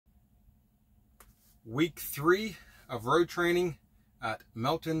week 3 of road training at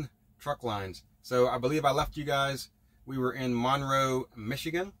Melton Truck Lines. So I believe I left you guys, we were in Monroe,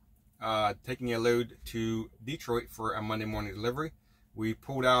 Michigan, taking a load to Detroit for a Monday morning delivery. We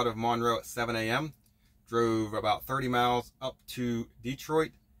pulled out of Monroe at 7 a.m., drove about 30 miles up to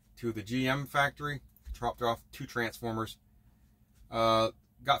Detroit to the GM factory, dropped off 2 transformers,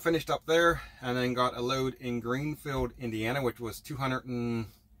 got finished up there, and then got a load in Greenfield, Indiana, which was 200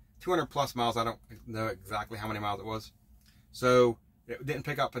 plus miles. I don't know exactly how many miles it was. So it didn't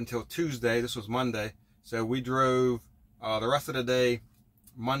pick up until Tuesday. This was Monday. So we drove the rest of the day,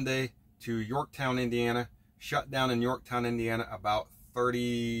 Monday, to Yorktown, Indiana, shut down in Yorktown, Indiana, about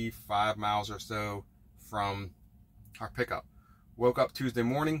 35 miles or so from our pickup. Woke up Tuesday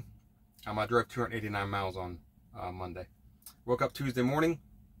morning. I drove 289 miles on Monday. Woke up Tuesday morning,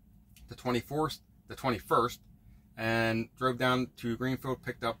 the 21st, and drove down to Greenfield,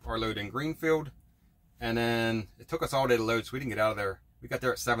 picked up our load in Greenfield, and then it took us all day to load, so we didn't get out of there. We got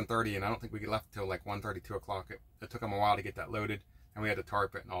there at 7:30, and I don't think we left till like 1:30, 2 o'clock. It took them a while to get that loaded, and we had to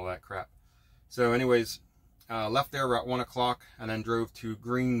tarp it and all that crap. So anyways, left there about 1 o'clock, and then drove to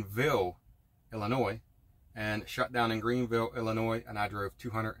Greenville, Illinois, and shut down in Greenville, Illinois, and I drove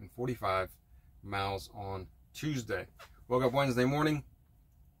 245 miles on Tuesday. Woke up Wednesday morning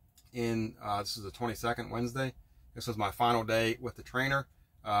this is the 22nd, Wednesday. This was my final day with the trainer.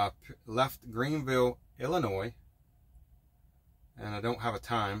 Left Greenville, Illinois, and I don't have a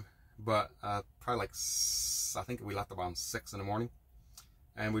time, but probably like, I think we left about 6 in the morning.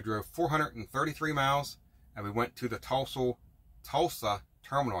 And we drove 433 miles, and we went to the Tulsa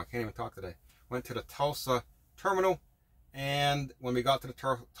terminal. I can't even talk today. Went to the Tulsa terminal, and when we got to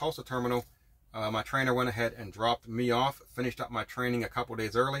the Tulsa terminal, my trainer went ahead and dropped me off, finished up my training a couple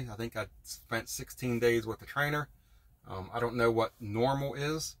days early. I think I spent 16 days with the trainer. I don't know what normal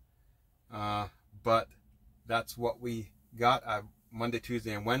is, but that's what we got Monday,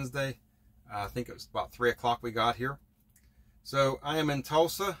 Tuesday, and Wednesday. I think it was about 3 o'clock we got here. So I am in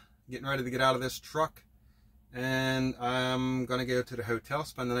Tulsa, getting ready to get out of this truck, and I'm going to go to the hotel,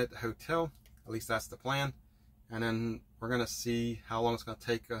 spend the night at the hotel. At least that's the plan. And then we're going to see how long it's going to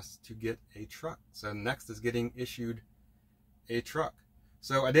take us to get a truck. So next is getting issued a truck.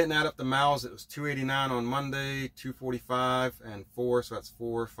 So I didn't add up the miles. It was 289 on Monday, 245, and 4. So that's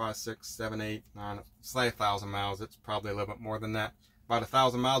 4, 5, 6, 7, 8, 9. It's like 1,000 miles. It's probably a little bit more than that. About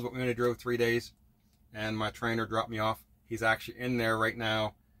 1,000 miles, but we only drove 3 days. And my trainer dropped me off. He's actually in there right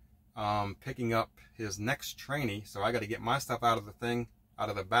now picking up his next trainee. So I got to get my stuff out of the thing, out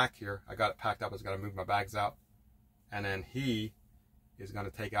of the back here. I got it packed up. I just got to move my bags out. And then he is going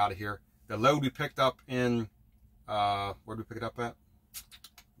to take out of here. The load we picked up in, where did we pick it up at?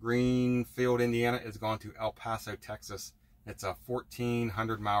 Greenfield, Indiana, is going to El Paso, Texas. It's a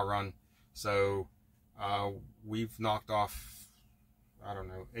 1,400-mile run. So we've knocked off, I don't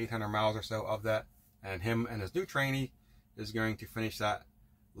know, 800 miles or so of that. And him and his new trainee is going to finish that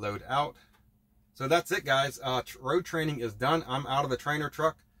load out. So that's it, guys. Road training is done. I'm out of the trainer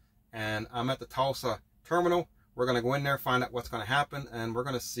truck, and I'm at the Tulsa terminal. We're going to go in there, find out what's going to happen, and we're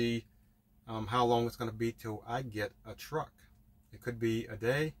going to see how long it's going to be till I get a truck. It could be a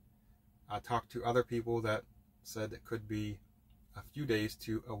day. I talked to other people that said it could be a few days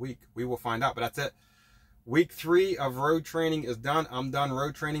to a week. We will find out, but that's it. Week 3 of road training is done. I'm done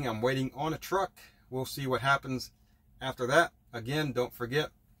road training. I'm waiting on a truck. We'll see what happens after that. Again, don't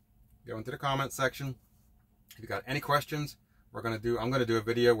forget, go into the comment section. If you got any questions, I'm going to do a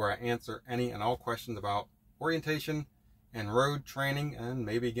video where I answer any and all questions about orientation and road training, and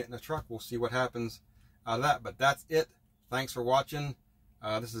maybe getting a truck. We'll see what happens out of that. But that's it. Thanks for watching.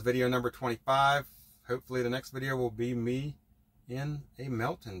 This is video number 25. Hopefully the next video will be me in a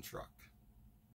Melton truck.